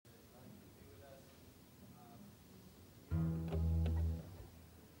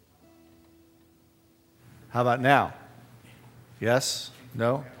How about now? Yes?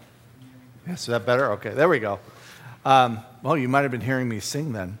 No? Yes, is that better? Okay, there we go. Well, you might have been hearing me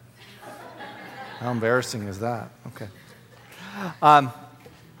sing then. How embarrassing is that? Okay.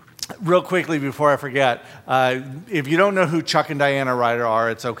 Real quickly before I forget, if you don't know who Chuck and Diana Ryder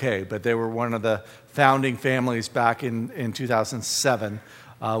are, it's okay, but they were one of the founding families back in 2007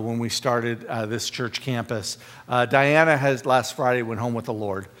 when we started this church campus. Diana last Friday went home with the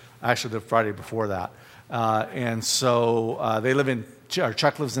Lord, actually the Friday before that. And so they live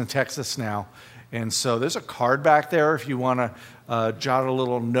Chuck lives in Texas now. And so there's a card back there if you want to jot a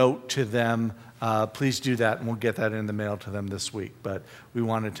little note to them. Please do that, and we'll get that in the mail to them this week. But we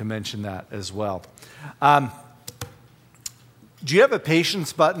wanted to mention that as well. Do you have a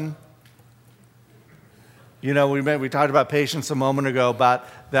patience button? You know, we talked about patience a moment ago, about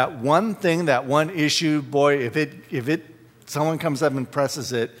that one thing, that one issue. Boy, if someone comes up and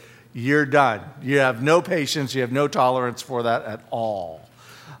presses it, you're done. You have no patience. You have no tolerance for that at all.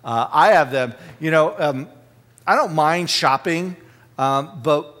 I have them. You know, I don't mind shopping,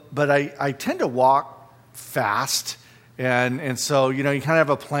 but I tend to walk fast. And so, you know, you kind of have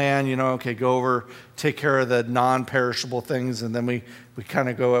a plan, you know, okay, go over, take care of the non-perishable things, and then we kind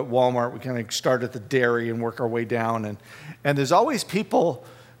of go at Walmart, we kind of start at the dairy and work our way down. And there's always people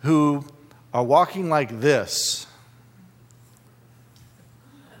who are walking like this,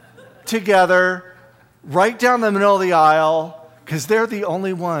 together, right down the middle of the aisle, because they're the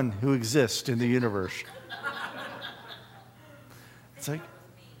only one who exists in the universe. It's like,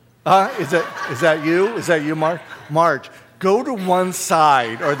 is that you? Is that you, Marge? Go to one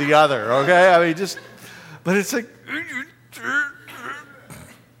side or the other, okay? I mean, but it's like,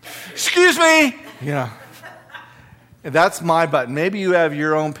 excuse me, you know. And that's my button. Maybe you have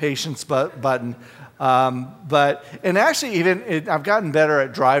your own patience button. And actually, I've gotten better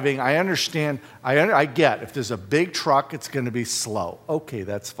at driving. I understand. I get if there's a big truck, it's going to be slow. Okay,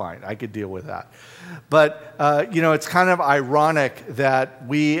 that's fine. I could deal with that. But you know, it's kind of ironic that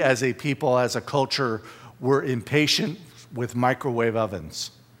we, as a people, as a culture, were impatient with microwave ovens.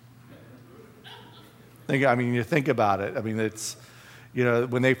 You think about it. I mean, it's, you know,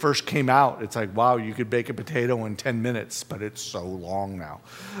 when they first came out, it's like, wow, you could bake a potato in 10 minutes, but it's so long now.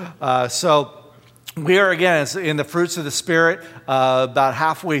 So we are, again, in the fruits of the Spirit, about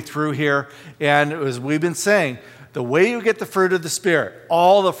halfway through here. And as we've been saying, the way you get the fruit of the Spirit,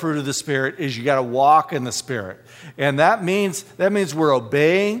 all the fruit of the Spirit, is you got to walk in the Spirit. And that means we're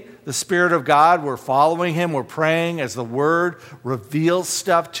obeying the Spirit of God. We're following Him. We're praying as the Word reveals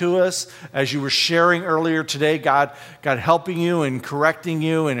stuff to us. As you were sharing earlier today, God helping you and correcting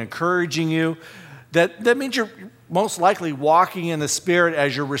you and encouraging you. That means you're most likely walking in the Spirit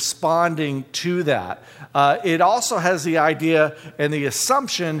as you're responding to that. It also has the idea and the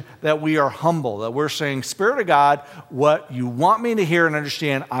assumption that we are humble, that we're saying, Spirit of God, what you want me to hear and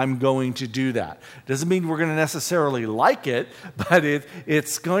understand, I'm going to do that. Doesn't mean we're going to necessarily like it, but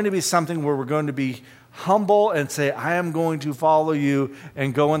it's going to be something where we're going to be humble and say, I am going to follow you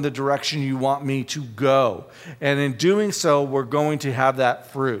and go in the direction you want me to go. And in doing so, we're going to have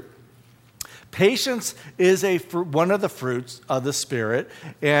that fruit. Patience is one of the fruits of the Spirit,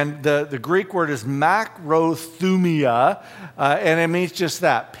 and the Greek word is makrothumia, and it means just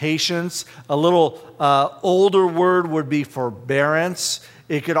that, patience. A little older word would be forbearance.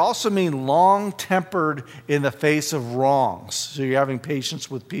 It could also mean long-tempered in the face of wrongs. So you're having patience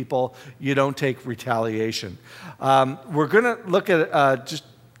with people. You don't take retaliation. We're going to look at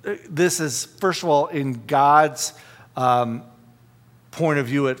this is, first of all, in God's point of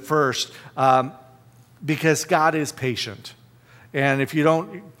view at first, because God is patient. And if you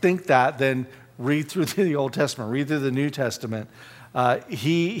don't think that, then read through the Old Testament, read through the New Testament.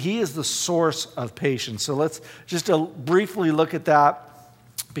 He is the source of patience. So let's just briefly look at that,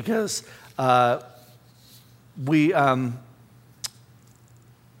 because we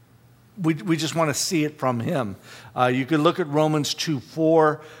just want to see it from Him. You could look at Romans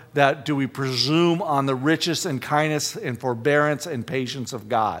 2:4, that do we presume on the riches and kindness and forbearance and patience of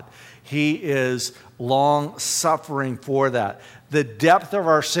God. He is long-suffering for that. The depth of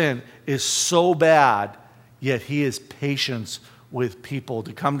our sin is so bad, yet He is patient with people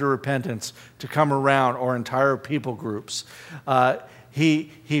to come to repentance, to come around, or entire people groups. Paul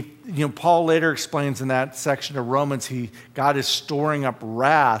later explains in that section of Romans, God is storing up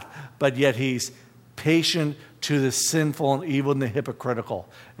wrath, but yet He's patient to the sinful and evil and the hypocritical.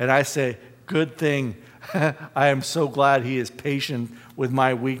 And I say, good thing. I am so glad He is patient with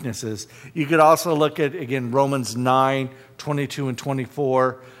my weaknesses. You could also look at, again, Romans 9:22 and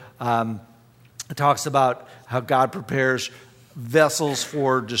 24. It talks about how God prepares vessels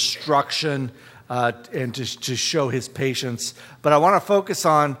for destruction. and to show his patience. But I want to focus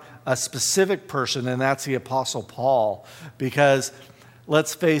on a specific person, and that's the Apostle Paul, because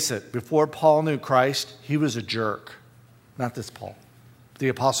let's face it, before Paul knew Christ, he was a jerk. Not this Paul, the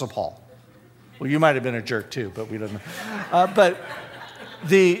Apostle Paul. Well, you might have been a jerk too, but we don't know.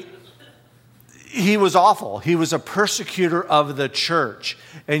 He was awful. He was a persecutor of the church.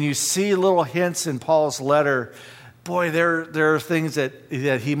 And you see little hints in Paul's letter. Boy, there are things that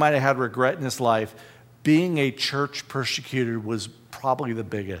he might have had regret in his life. Being a church persecutor was probably the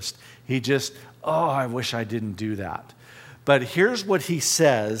biggest. He just, I wish I didn't do that. But here's what he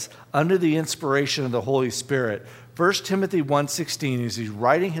says under the inspiration of the Holy Spirit. 1 Timothy 1:16, as he's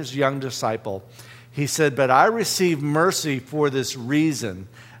writing his young disciple, he said, "But I received mercy for this reason,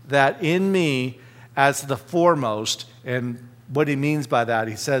 that in me as the foremost," and what he means by that,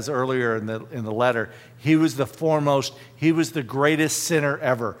 he says earlier in the letter, he was the foremost, he was the greatest sinner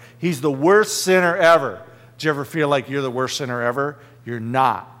ever. He's the worst sinner ever. Do you ever feel like you're the worst sinner ever? You're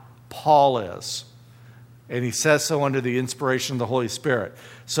not. Paul is. And he says so under the inspiration of the Holy Spirit.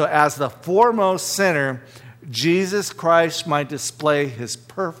 So as the foremost sinner, Jesus Christ might display his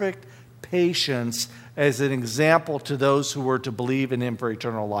perfect patience as an example to those who were to believe in him for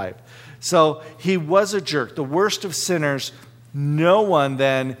eternal life. So he was a jerk, the worst of sinners. No one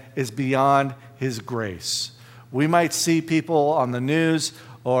then is beyond his grace. We might see people on the news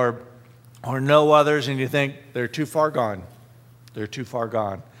or know others, and you think they're too far gone. They're too far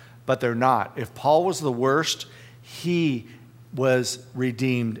gone. But they're not. If Paul was the worst, he was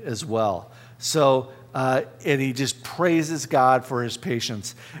redeemed as well. So, and he just praises God for his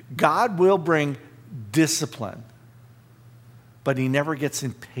patience. God will bring discipline, but he never gets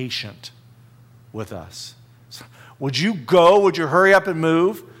impatient with us. So, would you go? Would you hurry up and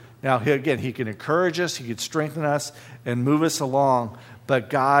move? Now, he can encourage us, he can strengthen us and move us along, but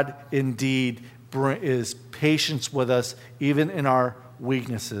God indeed is patient with us even in our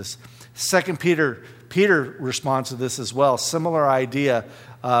weaknesses. 2 Peter responds to this as well. Similar idea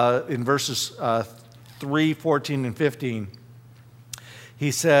in verses 3, 14, and 15.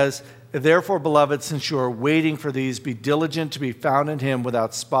 He says, "Therefore, beloved, since you are waiting for these, be diligent to be found in him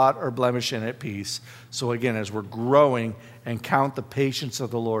without spot or blemish and at peace." So again, as we're growing, and count the patience of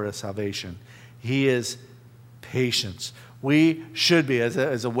the Lord as salvation. He is patience. We should be,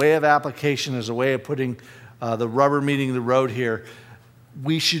 as a way of application, as a way of putting the rubber meeting the road here,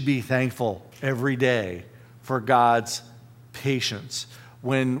 we should be thankful every day for God's patience.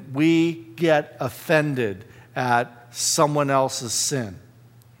 When we get offended at someone else's sin,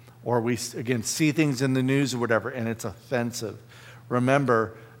 or we, again, see things in the news or whatever, and it's offensive,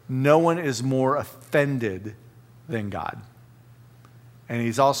 remember, no one is more offended than God. And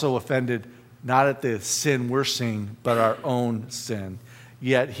he's also offended not at the sin we're seeing, but our own sin.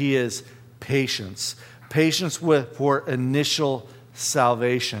 Yet he is patience. Patience for initial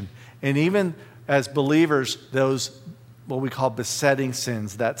salvation. And even as believers, those what we call besetting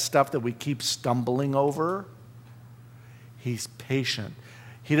sins, that stuff that we keep stumbling over, he's patient.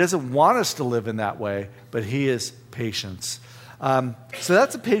 He doesn't want us to live in that way, but he is patience. So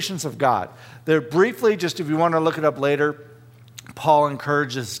that's the patience of God. There briefly, just if you want to look it up later, Paul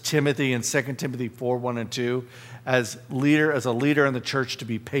encourages Timothy in 2 Timothy 4, 1 and 2, as a leader in the church, to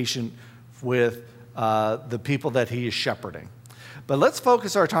be patient with the people that he is shepherding. But let's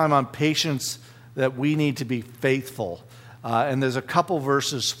focus our time on patience, that we need to be faithful. And there's a couple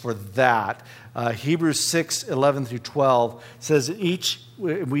verses for that. Hebrews 6, 11 through 12 says,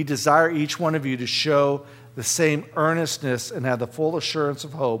 we desire each one of you to show the same earnestness and have the full assurance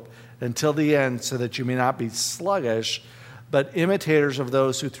of hope until the end, so that you may not be sluggish, but imitators of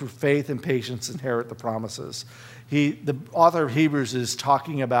those who through faith and patience inherit the promises. The author of Hebrews is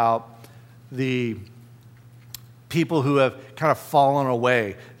talking about the people who have kind of fallen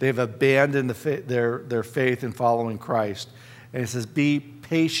away. They've abandoned their faith in following Christ. And it says, be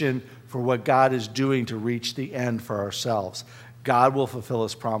patient for what God is doing to reach the end for ourselves. God will fulfill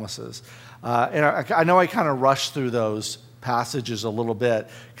his promises. And I know I kind of rushed through those passages a little bit,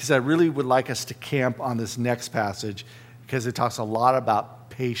 because I really would like us to camp on this next passage, because it talks a lot about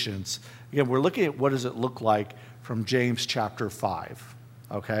patience. Again, we're looking at what does it look like from James chapter 5.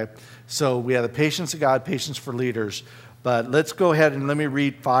 Okay? So we have the patience of God, patience for leaders. But let's go ahead and let me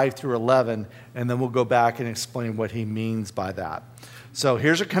read 5 through 11, and then we'll go back and explain what he means by that. So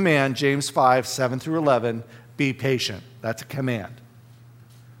here's a command, James 5, 7 through 11, be patient. That's a command.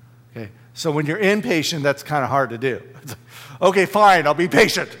 Okay? So when you're impatient, that's kind of hard to do. Okay, fine, I'll be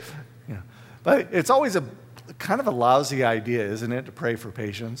patient. But it's always a kind of a lousy idea, isn't it, to pray for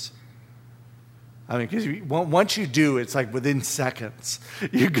patience? I mean, because once you do, it's like within seconds,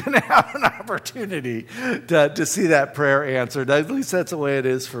 you're going to have an opportunity to see that prayer answered. At least that's the way it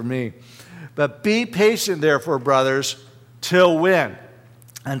is for me. But be patient, therefore, brothers, till when?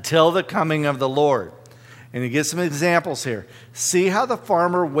 Until the coming of the Lord. And he gives some examples here. See how the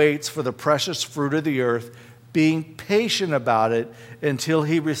farmer waits for the precious fruit of the earth, being patient about it until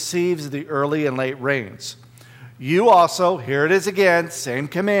he receives the early and late rains. You also, here it is again, same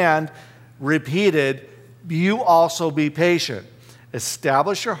command, repeated, you also be patient.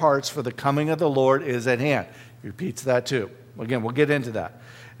 Establish your hearts, for the coming of the Lord is at hand. He repeats that too. Again, we'll get into that.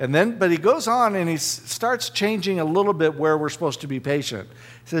 But he goes on and he starts changing a little bit where we're supposed to be patient.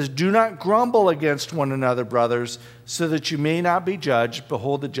 He says, do not grumble against one another, brothers, so that you may not be judged.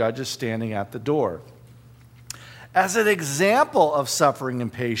 Behold, the judge is standing at the door. As an example of suffering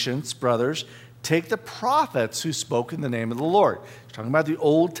and patience, brothers, take the prophets who spoke in the name of the Lord. He's talking about the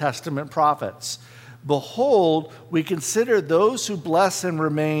Old Testament prophets. Behold, we consider those who bless and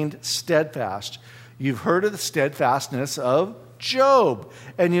remained steadfast. You've heard of the steadfastness of Job,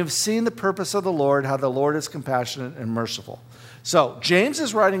 and you've seen the purpose of the Lord, how the Lord is compassionate and merciful. So, James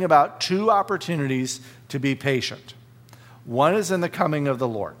is writing about two opportunities to be patient. One is in the coming of the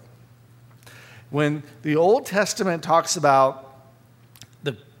Lord. When the Old Testament talks about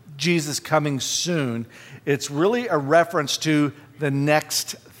Jesus coming soon, it's really a reference to the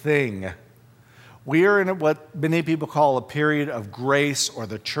next thing. We are in what many people call a period of grace or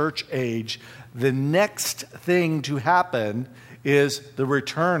the church age. The next thing to happen is the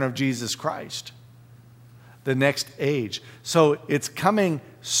return of Jesus Christ. The next age. So it's coming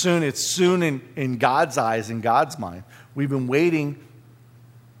soon. It's soon in God's eyes, in God's mind. We've been waiting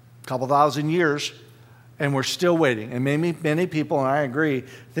a couple thousand years, and we're still waiting. And many people, and I agree,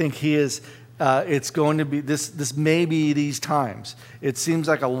 think he is. It's going to be this may be these times. It seems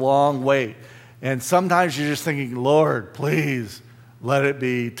like a long wait, and sometimes you're just thinking, Lord, please let it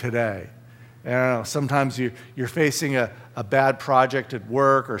be today. And I don't know. Sometimes you're facing a bad project at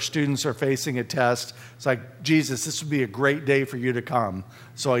work, or students are facing a test. It's like, Jesus, this would be a great day for you to come,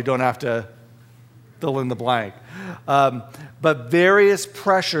 so I don't have to fill in the blank. But various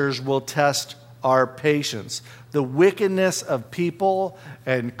pressures will test our patience. The wickedness of people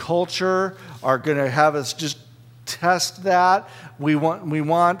and culture are going to have us just test that. We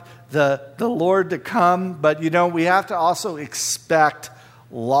want the Lord to come, but we have to also expect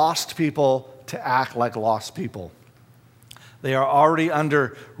lost people to act like lost people. They are already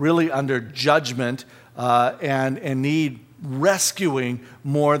really under judgment and need rescuing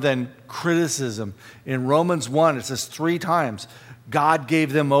more than criticism. In Romans 1, it says 3 times, God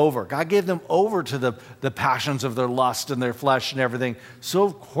gave them over. God gave them over to the passions of their lust and their flesh and everything. So,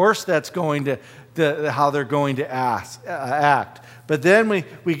 of course, that's going to how they're going to act. But then we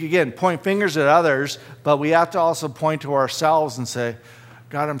again point fingers at others, but we have to also point to ourselves and say,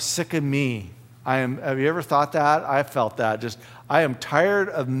 God, I'm sick of me. Have you ever thought that? I felt that. I am tired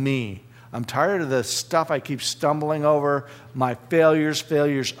of me. I'm tired of the stuff I keep stumbling over, my failures,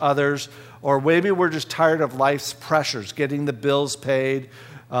 others. Or maybe we're just tired of life's pressures, getting the bills paid,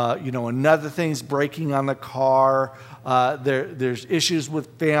 another thing's breaking on the car. There's issues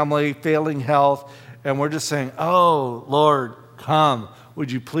with family, failing health. And we're just saying, oh, Lord, come.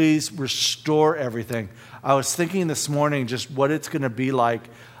 Would you please restore everything? I was thinking this morning just what it's going to be like.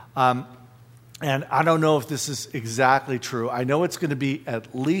 And I don't know if this is exactly true. I know it's going to be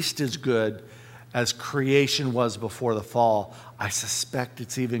at least as good as creation was before the fall. I suspect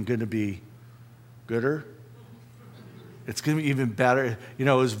it's even going to be gooder. It's going to be even better. It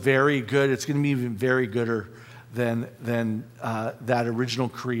was very good. It's going to be even very gooder than that original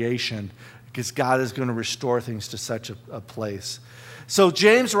creation, because God is going to restore things to such a place. So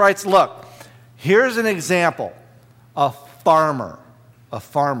James writes, look, here's an example. A farmer.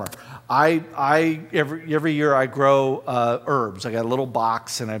 Every year I grow herbs. I got a little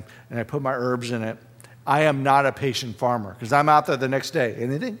box and I put my herbs in it. I am not a patient farmer because I'm out there the next day.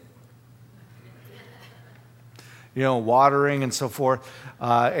 Anything? Watering and so forth.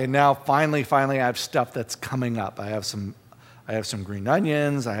 And now finally I have stuff that's coming up. I have some green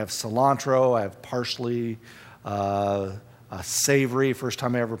onions. I have cilantro. I have parsley, savory. First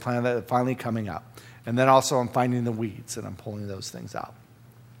time I ever planted that. Finally coming up. And then also I'm finding the weeds and I'm pulling those things out.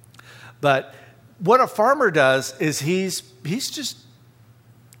 But what a farmer does is he's just,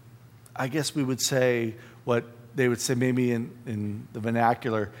 I guess we would say what they would say maybe in the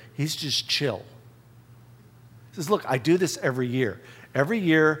vernacular, he's just chill. He says, look, I do this every year. Every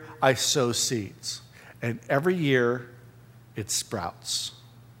year I sow seeds. And every year it sprouts.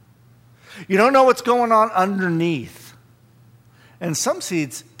 You don't know what's going on underneath. And some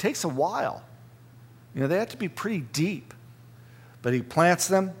seeds takes a while. They have to be pretty deep. But he plants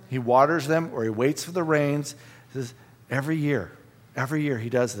them, he waters them, or he waits for the rains. He says, every year he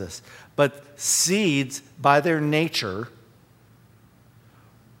does this. But seeds, by their nature,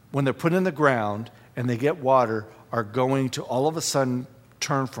 when they're put in the ground and they get water, are going to all of a sudden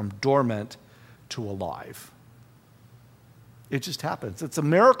turn from dormant to alive. It just happens. It's a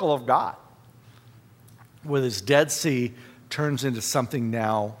miracle of God, where this Dead Sea turns into something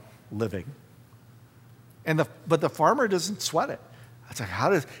now living. But the farmer doesn't sweat it. It's like, how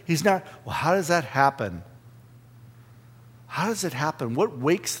does that happen? How does it happen? What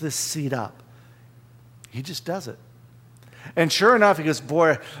wakes this seed up? He just does it. And sure enough, he goes,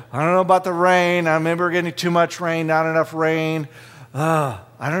 boy, I don't know about the rain. I remember getting too much rain, not enough rain. I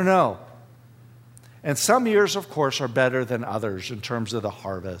don't know. And some years, of course, are better than others in terms of the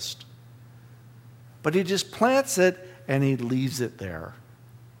harvest. But he just plants it and he leaves it there.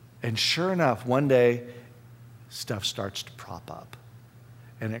 And sure enough, one day, stuff starts to prop up.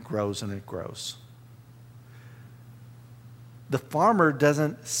 And it grows and it grows. The farmer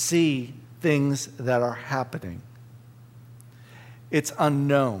doesn't see things that are happening. It's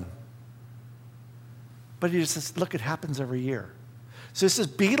unknown. But he just says, look, it happens every year. So he says,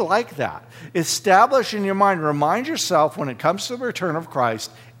 be like that. Establish in your mind, remind yourself when it comes to the return of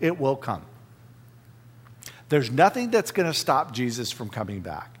Christ, it will come. There's nothing that's going to stop Jesus from coming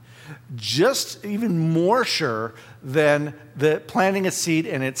back. Just even more sure than the planting a seed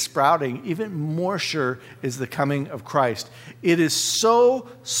and it sprouting, even more sure is the coming of Christ. It is so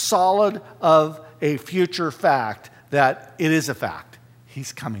solid of a future fact that it is a fact.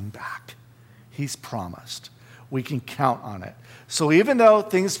 He's coming back. He's promised. We can count on it. So even though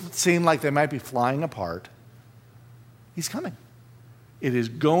things seem like they might be flying apart, he's coming. It is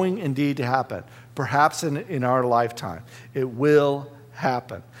going indeed to happen. Perhaps in our lifetime. It will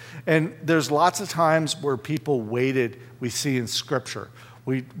happen. And there's lots of times where people waited, we see in Scripture.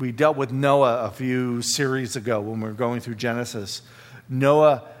 We dealt with Noah a few series ago when we were going through Genesis.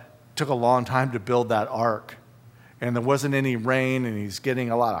 Noah took a long time to build that ark. And there wasn't any rain, and he's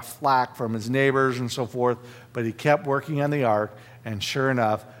getting a lot of flack from his neighbors and so forth. But he kept working on the ark, and sure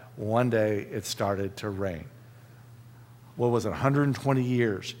enough, one day it started to rain. What was it, 120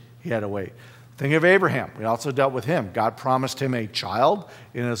 years he had to wait. Think of Abraham. We also dealt with him. God promised him a child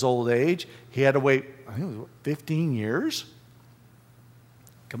in his old age. He had to wait, I think it was 15 years?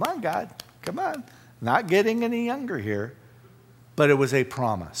 Come on, God. Come on. Not getting any younger here. But it was a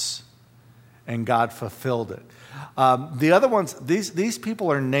promise. And God fulfilled it. The other ones, these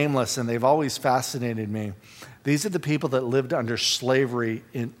people are nameless, and they've always fascinated me. These are the people that lived under slavery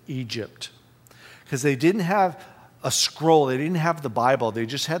in Egypt. Because they didn't have a scroll. They didn't have the Bible. They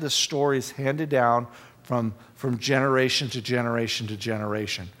just had the stories handed down from generation to generation to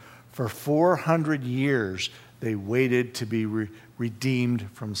generation. For 400 years, they waited to be redeemed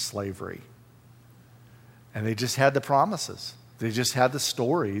from slavery. And they just had the promises. They just had the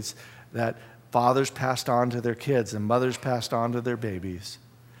stories that fathers passed on to their kids and mothers passed on to their babies.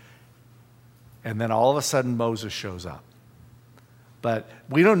 And then all of a sudden, Moses shows up. But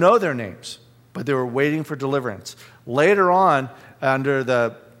we don't know their names. But they were waiting for deliverance. Later on, under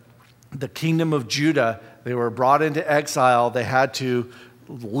the kingdom of Judah, they were brought into exile. They had to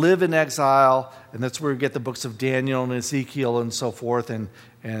live in exile, and that's where we get the books of Daniel and Ezekiel and so forth, and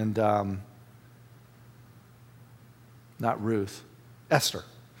not Ruth, Esther.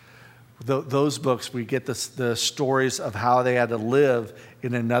 Those books, we get the stories of how they had to live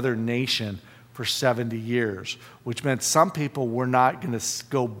in another nation for 70 years, which meant some people were not going to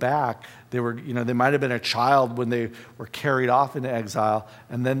go back. They might have been a child when they were carried off into exile,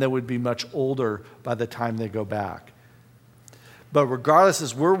 and then they would be much older by the time they go back. But regardless,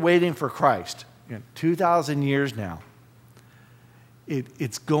 as we're waiting for Christ, 2,000 years now,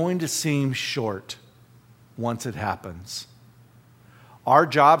 it's going to seem short once it happens. Our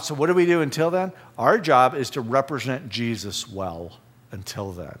job, so what do we do until then? Our job is to represent Jesus well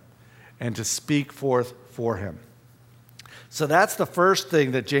until then, and to speak forth for him. So that's the first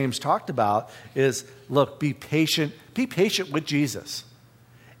thing that James talked about is, look, be patient. Be patient with Jesus.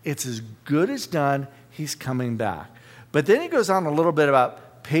 It's as good as done. He's coming back. But then he goes on a little bit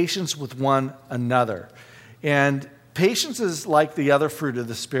about patience with one another. And patience is like the other fruit of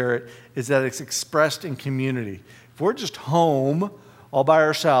the Spirit, is that it's expressed in community. If we're just home all by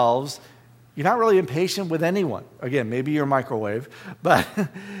ourselves, you're not really impatient with anyone. Again, maybe your microwave, but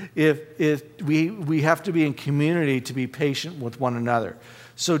if we have to be in community to be patient with one another.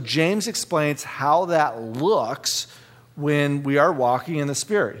 So James explains how that looks when we are walking in the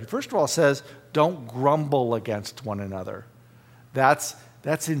Spirit. He first of all says, don't grumble against one another. That's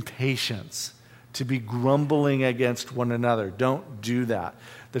impatience. to be grumbling against one another. Don't do that.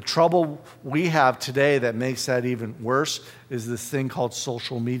 The trouble we have today that makes that even worse is this thing called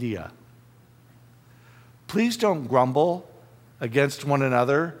social media. Please don't grumble against one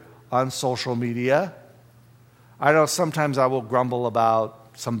another on social media. I know sometimes I will grumble about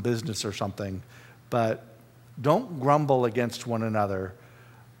some business or something, but don't grumble against one another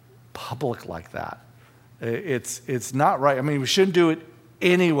public like that. It's not right. I mean, we shouldn't do it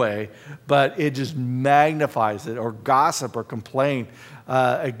anyway, but it just magnifies it, or gossip or complain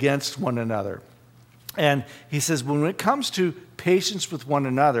against one another. And he says, when it comes to patience with one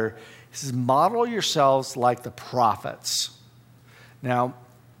another, he says, model yourselves like the prophets. Now,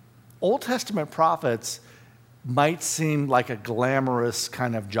 Old Testament prophets might seem like a glamorous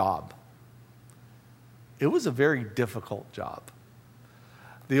kind of job. It was a very difficult job.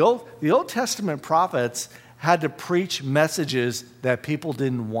 The Old Testament prophets had to preach messages that people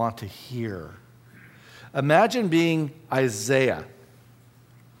didn't want to hear. Imagine being Isaiah.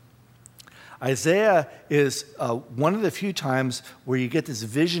 Isaiah is one of the few times where you get this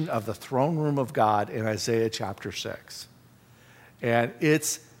vision of the throne room of God in Isaiah chapter 6. And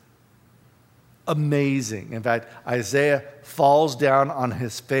it's amazing. In fact, Isaiah falls down on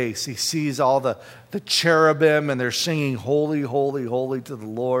his face. He sees all the cherubim, and they're singing, holy, holy, holy to the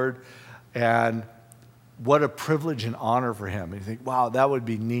Lord. And what a privilege and honor for him. And you think, wow, that would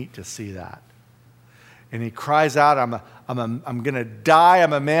be neat to see that. And he cries out, I'm going to die.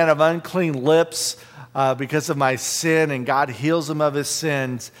 I'm a man of unclean lips because of my sin. And God heals him of his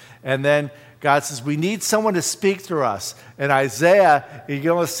sins. And then God says, we need someone to speak through us. And Isaiah, you can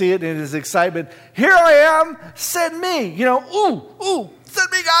almost see it in his excitement. Here I am, send me.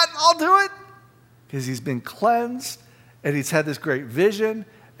 Send me, God, I'll do it. Because he's been cleansed and he's had this great vision.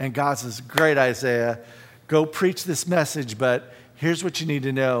 And God says, great, Isaiah, go preach this message. But here's what you need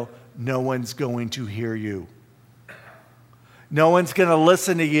to know. No one's going to hear you. No one's going to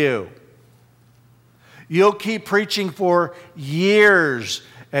listen to you. You'll keep preaching for years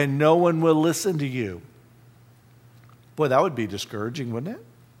and no one will listen to you. Boy, that would be discouraging, wouldn't it?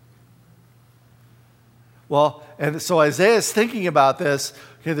 Well, and so Isaiah's thinking about this.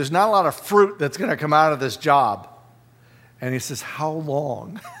 Okay, there's not a lot of fruit that's going to come out of this job. And he says, how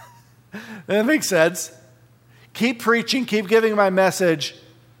long? That makes sense. Keep preaching, keep giving my message.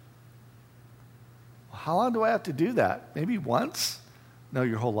 How long do I have to do that? Maybe once? No,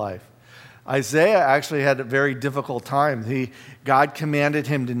 your whole life. Isaiah actually had a very difficult time. God commanded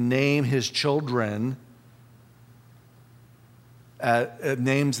him to name his children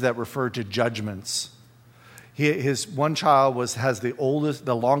names that refer to judgments. His one child has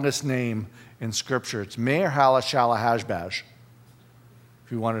the longest name in Scripture. It's Meir Halashalahashbash,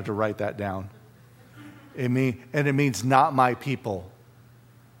 if you wanted to write that down. It means not my people.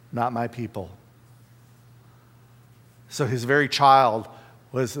 Not my people. So his very child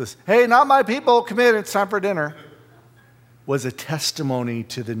was this, hey, not my people, come in, it's time for dinner, was a testimony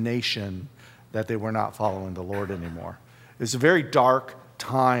to the nation that they were not following the Lord anymore. It's a very dark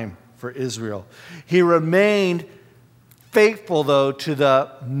time for Israel. He remained faithful, though, to the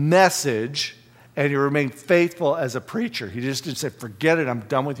message, and he remained faithful as a preacher. He just didn't say, forget it, I'm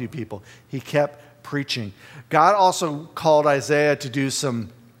done with you people. He kept preaching. God also called Isaiah to do some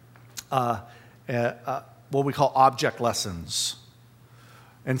what we call object lessons.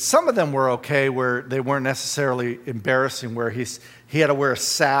 And some of them were okay, where they weren't necessarily embarrassing, where he had to wear a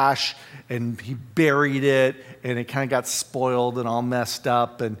sash and he buried it and it kind of got spoiled and all messed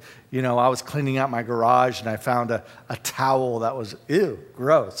up. And, I was cleaning out my garage and I found a towel that was, ew,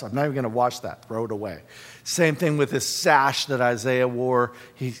 gross. I'm not even going to wash that. Throw it away. Same thing with this sash that Isaiah wore.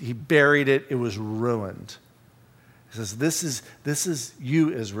 He buried it. It was ruined. He says, this is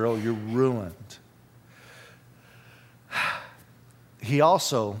you, Israel. You're ruined. He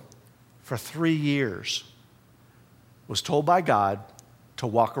also, for 3 years, was told by God to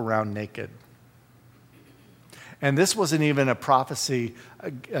walk around naked. And this wasn't even a prophecy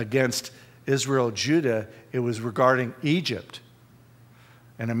against Israel, Judah. It was regarding Egypt.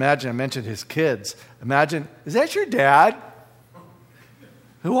 And imagine, I mentioned his kids. Imagine, is that your dad?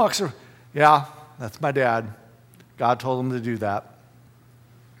 Who walks around? Yeah, that's my dad. God told him to do that.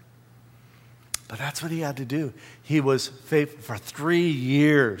 But that's what he had to do. He was faithful for 3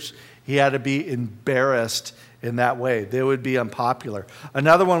 years. He had to be embarrassed in that way. They would be unpopular.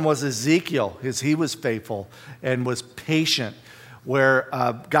 Another one was Ezekiel. He was faithful and was patient, where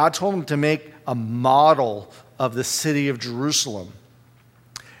God told him to make a model of the city of Jerusalem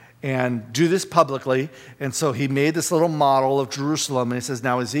and do this publicly. And so he made this little model of Jerusalem. And he says,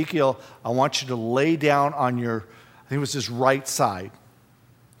 now, Ezekiel, I want you to lay down on your, I think it was his right side.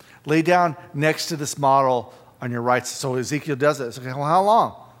 Lay down next to this model on your right. So Ezekiel does it. It's okay, well, how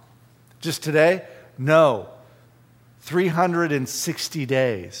long? Just today? No. 360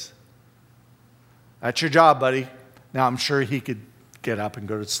 days. That's your job, buddy. Now, I'm sure he could get up and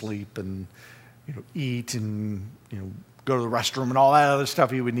go to sleep and eat and go to the restroom and all that other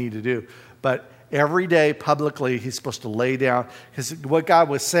stuff he would need to do. But every day, publicly, he's supposed to lay down. Because what God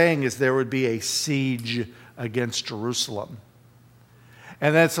was saying is there would be a siege against Jerusalem.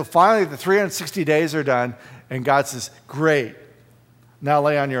 And then so finally, the 360 days are done, and God says, great. Now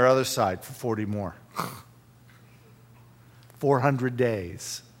lay on your other side for 40 more. 400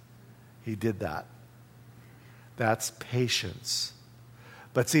 days. He did that. That's patience.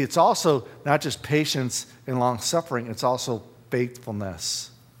 But see, it's also not just patience and long suffering, it's also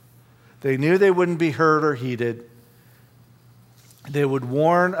faithfulness. They knew they wouldn't be hurt or heeded. They would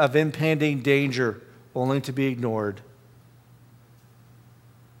warn of impending danger only to be ignored.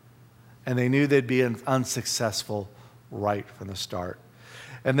 And they knew they'd be unsuccessful right from the start.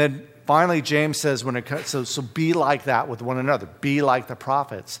 And then finally, James says, so be like that with one another. Be like the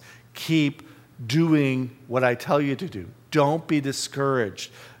prophets. Keep doing what I tell you to do. Don't be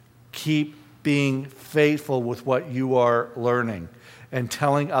discouraged. Keep being faithful with what you are learning and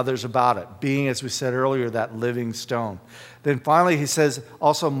telling others about it. Being, as we said earlier, that living stone. Then finally, he says,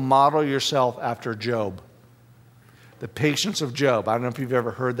 also model yourself after Job. The patience of Job. I don't know if you've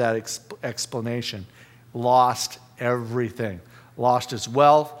ever heard that explanation. Lost everything. Lost his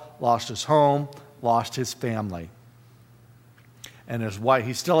wealth, lost his home, lost his family. And his wife,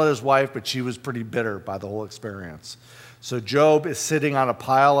 he still had his wife, but she was pretty bitter by the whole experience. So Job is sitting on a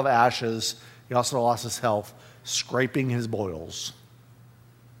pile of ashes. He also lost his health, scraping his boils,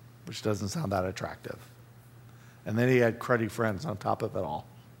 which doesn't sound that attractive. And then he had cruddy friends on top of it all.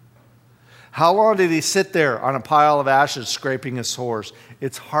 How long did he sit there on a pile of ashes scraping his sores?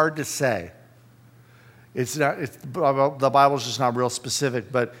 It's hard to say. The Bible's just not real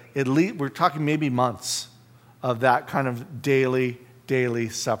specific, but at least we're talking maybe months of that kind of daily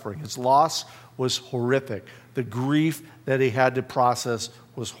suffering. His loss was horrific. The grief that he had to process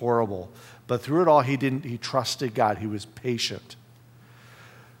was horrible. But through it all, he trusted God. He was patient.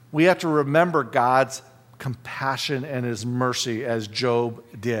 We have to remember God's compassion and his mercy as Job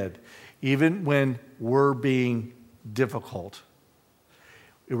did, even when we're being difficult.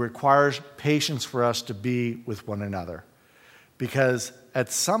 It requires patience for us to be with one another, because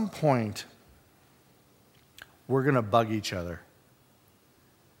at some point, we're going to bug each other.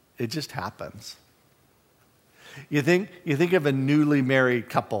 It just happens. You think of a newly married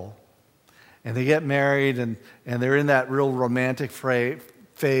couple, and they get married, and they're in that real romantic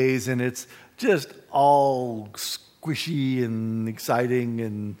phase, and it's just all squishy and exciting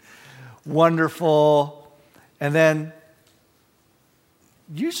and wonderful. And then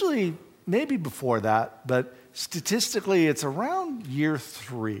usually, maybe before that, but statistically, it's around year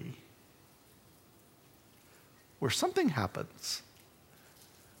 3 where something happens.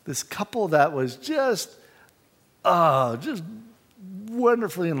 This couple that was just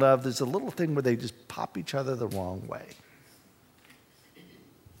wonderfully in love, there's a little thing where they just pop each other the wrong way.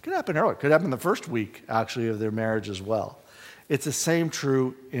 Could happen early. Could happen the first week, actually, of their marriage as well. It's the same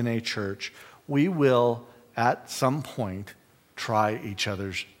true in a church. We will, at some point, try each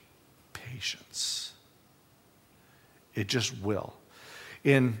other's patience. It just will.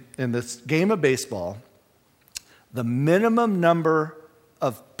 In this game of baseball, the minimum number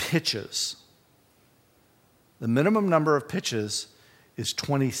of pitches is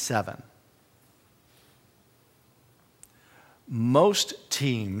 27. Most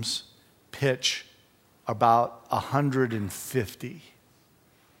teams pitch about 150.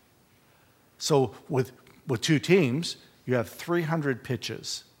 So with 2 teams, you have 300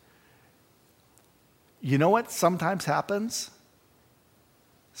 pitches. You know what sometimes happens?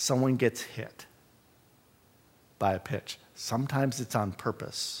 Someone gets hit by a pitch. Sometimes it's on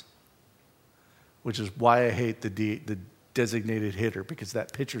purpose, which is why I hate the designated hitter, because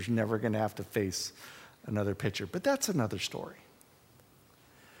that pitcher's never going to have to face another pitcher. But that's another story.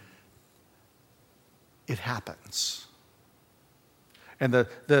 It happens. And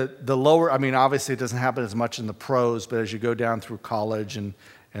the lower, obviously it doesn't happen as much in the pros, but as you go down through college and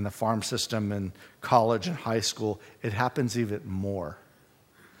the farm system and college and high school, it happens even more.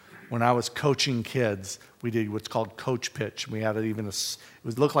 When I was coaching kids, we did what's called coach pitch. We had it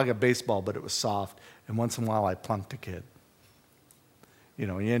looked like a baseball, but it was soft. And once in a while, I plunked a kid.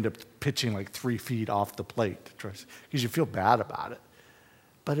 You end up pitching like 3 feet off the plate because you feel bad about it.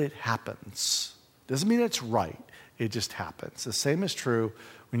 But it happens. Doesn't mean it's right. It just happens. The same is true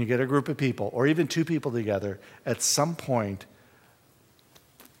when you get a group of people, or even 2 people together. At some point,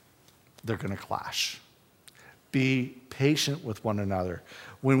 they're going to clash. Be patient with one another.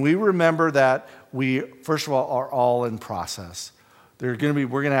 When we remember that we, first of all, are all in process. We're going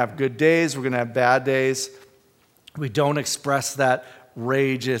to have good days. We're going to have bad days. We don't express that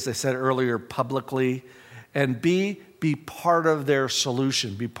rage, as I said earlier, publicly. And be part of their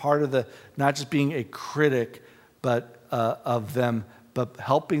solution. Be part of not just being a critic, but of them, but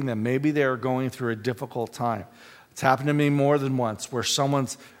helping them. Maybe they're going through a difficult time. It's happened to me more than once, where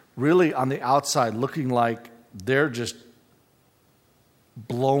someone's really on the outside looking like they're just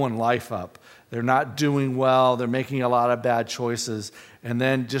blowing life up. They're not doing well. They're making a lot of bad choices. And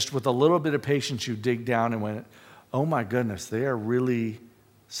then just with a little bit of patience, you dig down and went, oh my goodness, they are really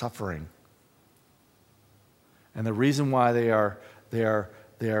suffering. And the reason why they are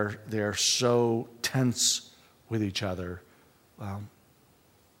so tense with each other,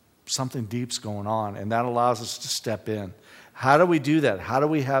 something deep's going on, and that allows us to step in. How do we do that? How do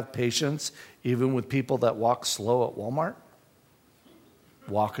we have patience even with people that walk slow at Walmart?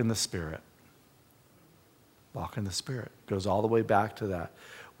 Walk in the Spirit. Walk in the Spirit. Goes all the way back to that.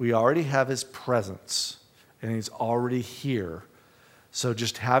 We already have His presence, and He's already here. So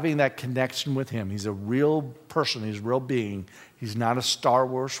just having that connection with Him, He's a real person, He's a real being. He's not a Star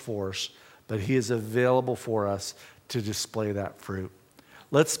Wars force, but He is available for us to display that fruit.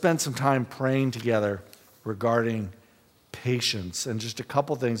 Let's spend some time praying together regarding patience. And just a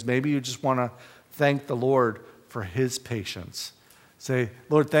couple things. Maybe you just want to thank the Lord for His patience. Say,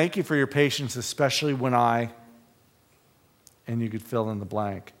 Lord, thank you for your patience, especially when and you could fill in the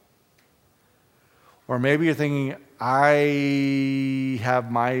blank. Or maybe you're thinking, I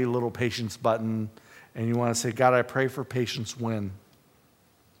have my little patience button, and you want to say, God, I pray for patience when.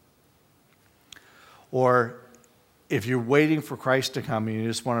 Or if you're waiting for Christ to come and you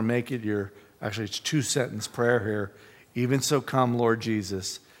just want to make it actually it's 2-sentence prayer here. Even so come, Lord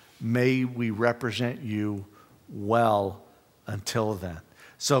Jesus, may we represent you well until then.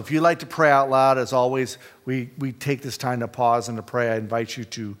 So if you'd like to pray out loud, as always, we take this time to pause and to pray. I invite you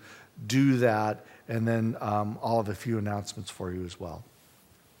to do that, and then I'll have a few announcements for you as well.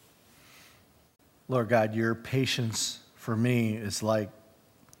 Lord God, your patience for me is like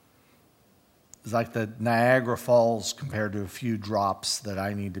the Niagara Falls compared to a few drops that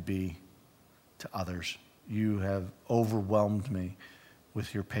I need to be to others. You have overwhelmed me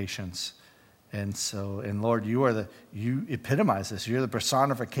with your patience. And Lord, you epitomize this. You're the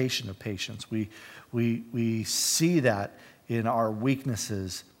personification of patience. We see that in our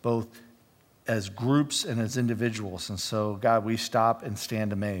weaknesses, both as groups and as individuals. And so, God, we stop and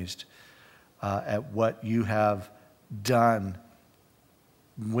stand amazed at what you have done.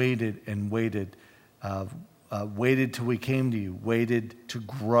 Waited till we came to you, waited to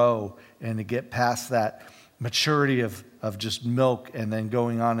grow and to get past that maturity of just milk and then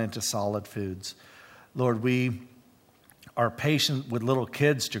going on into solid foods. Lord, we are patient with little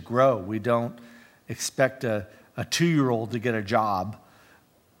kids to grow. We don't expect a 2-year-old to get a job.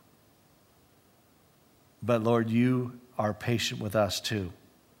 But Lord, you are patient with us too.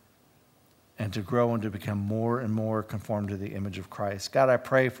 And to grow and to become more and more conformed to the image of Christ. God, I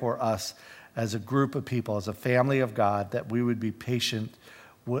pray for us as a group of people, as a family of God, that we would be patient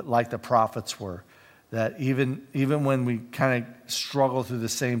like the prophets were. That even when we kind of struggle through the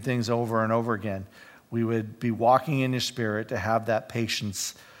same things over and over again, we would be walking in your Spirit to have that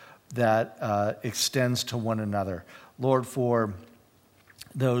patience that extends to one another. Lord, for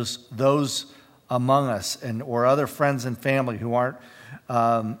those among us or other friends and family who aren't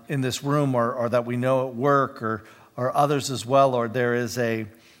in this room or that we know at work or others as well, Lord, there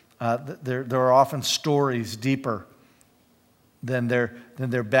are often stories deeper than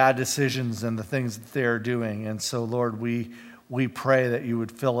their bad decisions and the things that they're doing. And so, Lord, we pray that you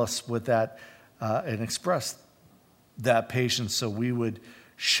would fill us with that and express that patience so we would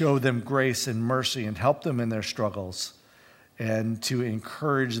show them grace and mercy and help them in their struggles and to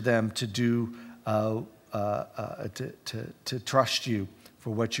encourage them to do to trust you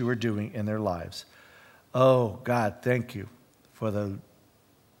for what you are doing in their lives. Oh, God, thank you for the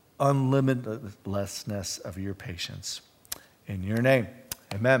unlimitlessness of your patience. In your name,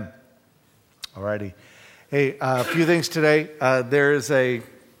 amen. All righty. Hey, a few things today. Today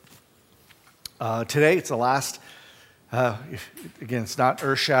it's the last, again, it's not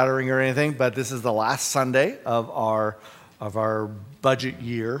earth-shattering or anything, but this is the last Sunday of our budget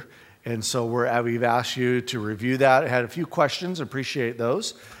year. And so we've asked you to review that. I had a few questions, appreciate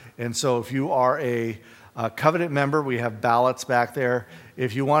those. And so if you are a covenant member, we have ballots back there.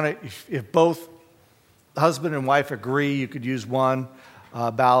 If you want to, if both husband and wife agree, you could use one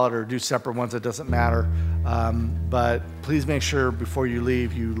ballot or do separate ones, it doesn't matter. But please make sure before you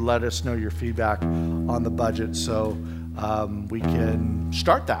leave, you let us know your feedback on the budget so we can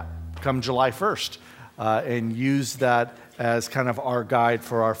start that come July 1st and use that as kind of our guide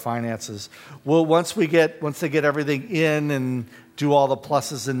for our finances. Well, once they get everything in and do all the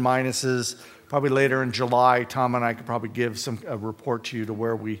pluses and minuses, probably later in July, Tom and I could probably give a report to you to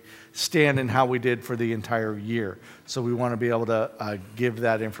where we stand and how we did for the entire year. So we want to be able to give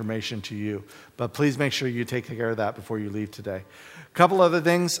that information to you. But please make sure you take care of that before you leave today. A couple other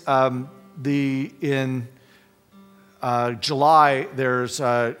things. In July, there's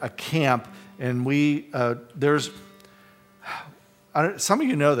a camp, and some of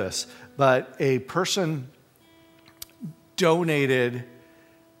you know this, but a person donated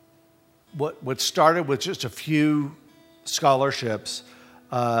what started with just a few scholarships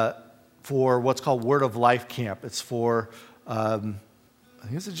for what's called Word of Life Camp. It's for, I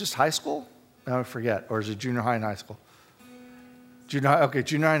think, is it just high school? I forget. Or is it junior high and high school? Junior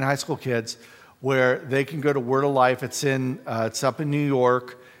high and high school kids, where they can go to Word of Life. It's up in New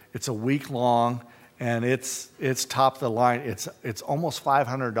York. It's a week long, and it's top of the line. It's almost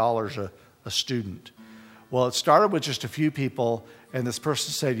 $500 a student. Well, it started with just a few people, and this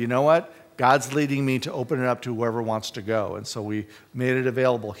person said, you know what? God's leading me to open it up to whoever wants to go. And so we made it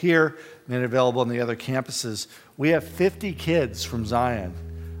available here, made it available on the other campuses. We have 50 kids from Zion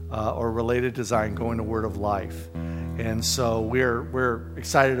or related to Zion going to Word of Life. And so we're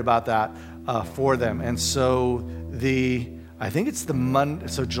excited about that for them. And so I think it's the Monday,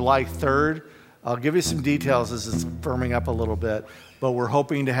 so July 3rd. I'll give you some details as it's firming up a little bit. But we're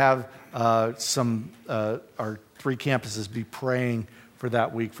hoping to have our 3 campuses be praying for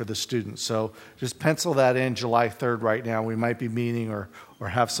that week for the students. So just pencil that in July 3rd right now. We might be meeting or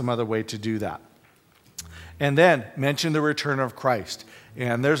have some other way to do that. And then mention the return of Christ.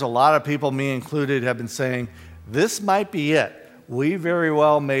 And there's a lot of people, me included, have been saying, this might be it. We very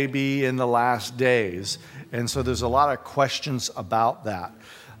well may be in the last days. And so there's a lot of questions about that.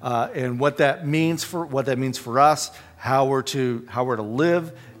 And what that means for us, how we're to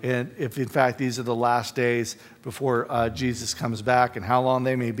live, and if in fact these are the last days before Jesus comes back, and how long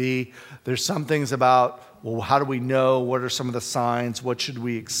they may be. There's some things about, well, how do we know? What are some of the signs? What should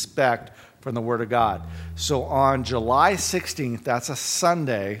we expect from the Word of God? So on July 16th, that's a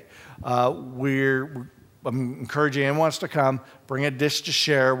Sunday, I'm encouraging anyone who wants to come, bring a dish to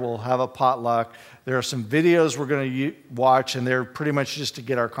share. We'll have a potluck. There are some videos we're going to watch, and they're pretty much just to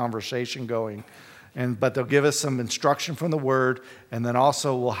get our conversation going. But they'll give us some instruction from the Word, and then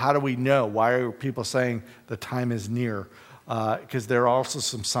also, well, how do we know? Why are people saying the time is near? Because there are also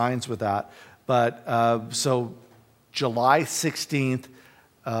some signs with that. But so July 16th,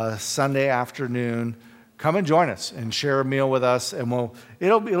 Sunday afternoon, come and join us and share a meal with us, and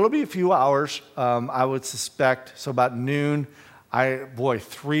it'll be a few hours, I would suspect. So about noon,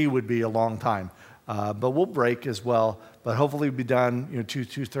 3 would be a long time, but we'll break as well. But hopefully we'll be done,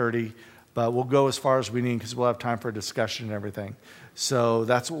 2:30. But we'll go as far as we need because we'll have time for a discussion and everything. So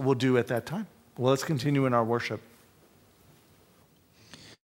that's what we'll do at that time. Well, let's continue in our worship.